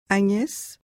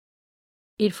Agnès,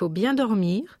 Il faut bien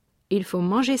dormir, il faut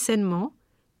manger sainement,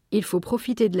 il faut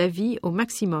profiter de la vie au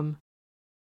maximum.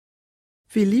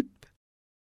 Philippe,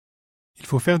 Il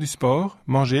faut faire du sport,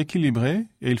 manger équilibré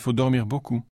et il faut dormir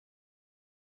beaucoup.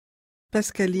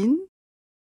 Pascaline,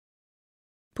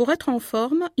 Pour être en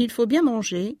forme, il faut bien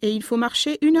manger et il faut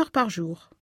marcher 1 heure par jour.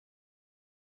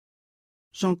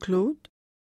 Jean-Claude,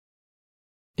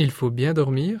 Il faut bien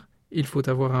dormir, il faut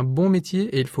avoir un bon métier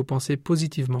et il faut penser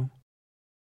positivement.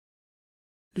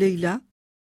 Leïla,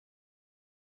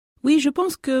 Oui, je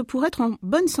pense que pour être en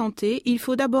bonne santé, il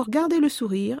faut d'abord garder le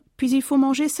sourire, puis il faut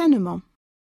manger sainement.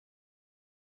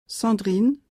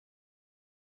 Sandrine,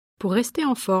 Pour rester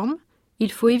en forme,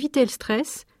 il faut éviter le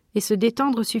stress et se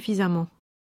détendre suffisamment.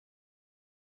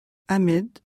 Ahmed,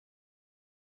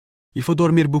 Il faut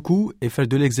dormir beaucoup et faire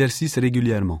de l'exercice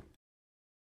régulièrement.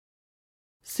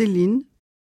 Céline,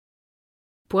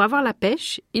 Pour avoir la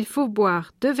pêche, il faut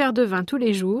boire 2 verres de vin tous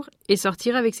les jours et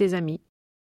sortir avec ses amis.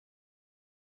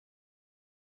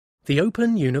 The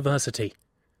Open University.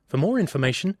 For more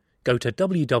information, go to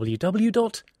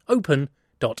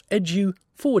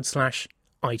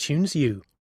www.open.edu/iTunes U.